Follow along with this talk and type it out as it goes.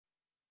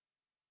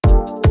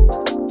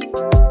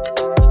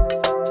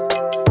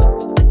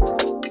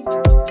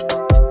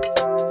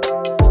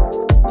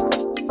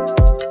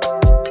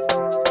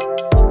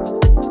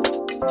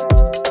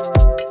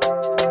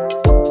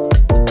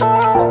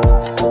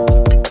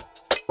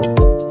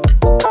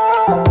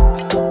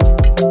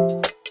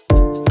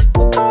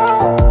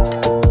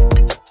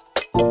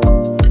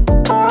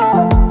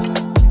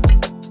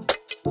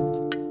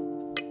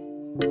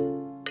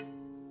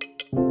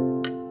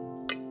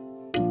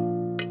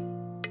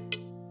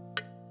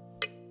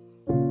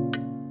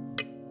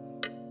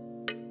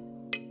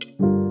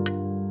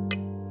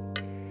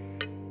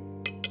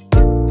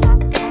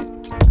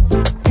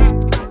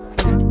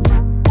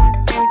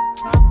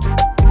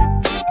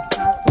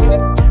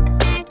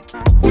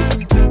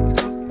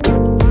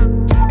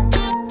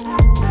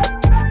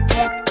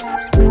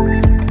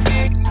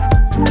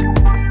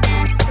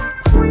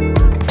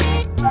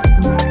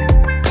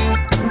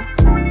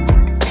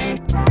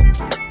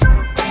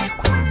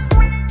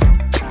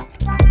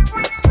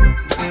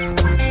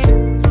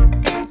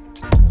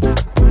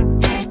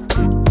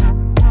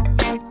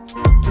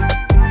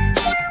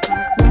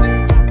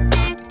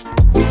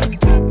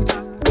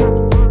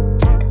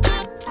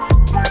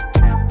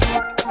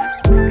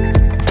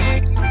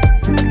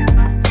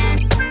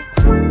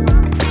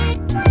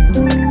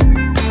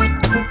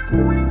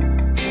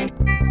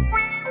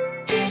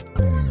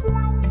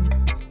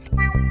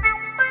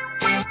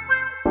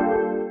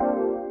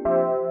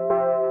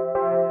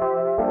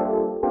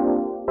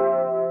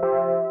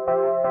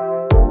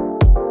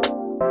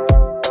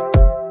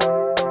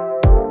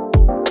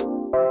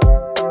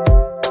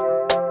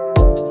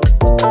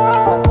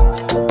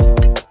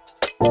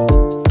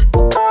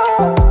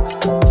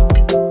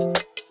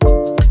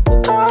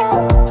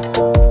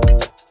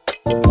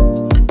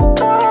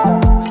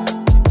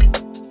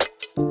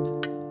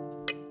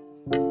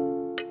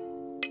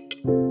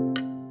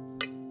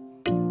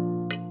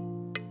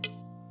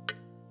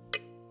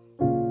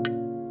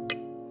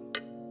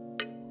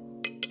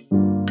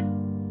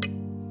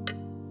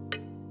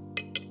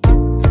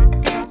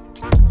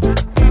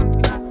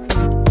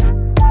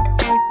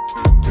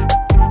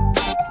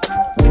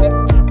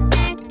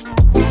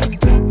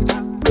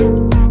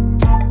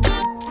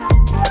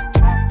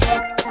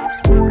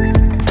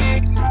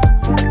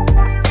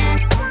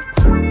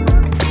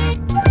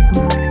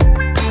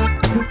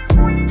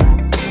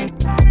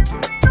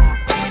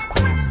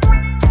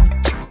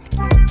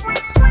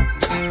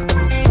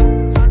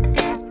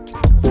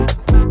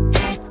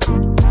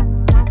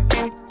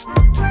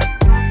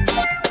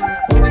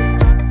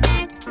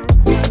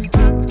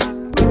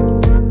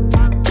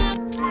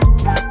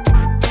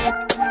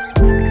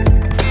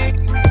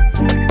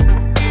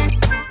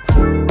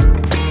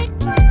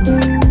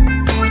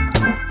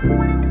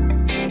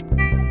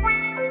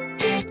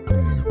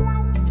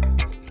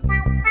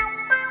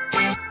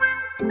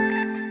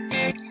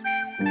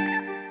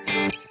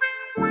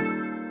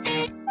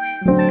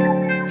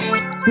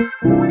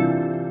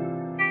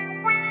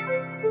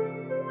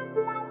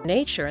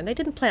nature, and they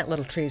didn't plant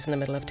little trees in the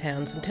middle of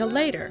towns until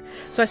later.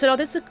 So I said, oh,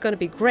 this is going to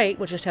be great,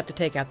 we'll just have to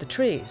take out the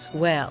trees.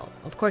 Well,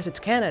 of course it's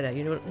Canada,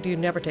 you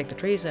never take the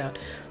trees out.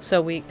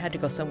 So we had to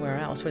go somewhere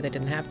else where they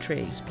didn't have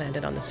trees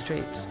planted on the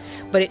streets.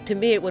 But to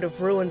me it would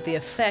have ruined the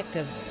effect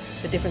of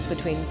the difference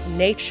between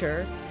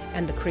nature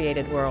and the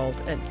created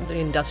world, and the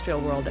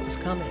industrial world that was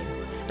coming.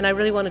 And I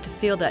really wanted to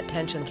feel that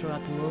tension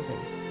throughout the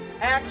movie.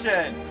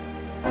 Action!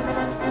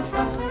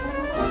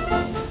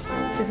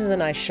 This is a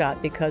nice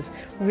shot because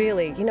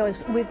really,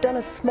 we've done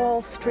a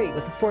small street.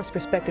 With the forced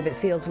perspective, it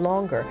feels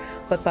longer.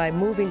 But by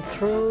moving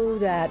through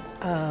that,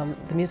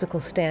 the musical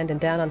stand and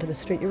down onto the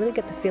street, you really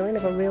get the feeling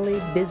of a really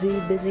busy,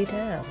 busy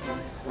town.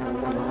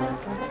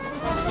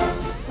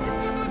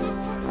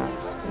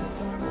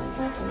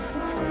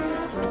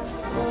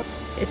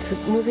 It's a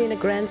movie in a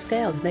grand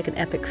scale. To make an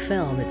epic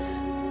film,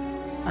 it's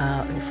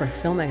for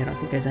filming, I don't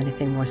think there's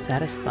anything more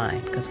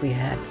satisfying because we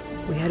had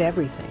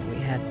everything. We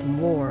had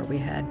war, we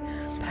had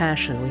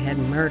passion, we had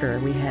murder,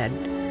 we had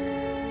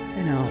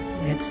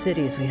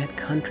cities, we had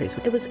countries.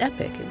 It was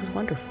epic. It was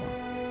wonderful.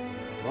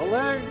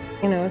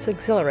 It's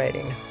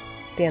exhilarating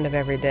at the end of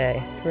every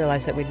day to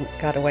realize that we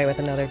got away with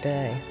another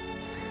day.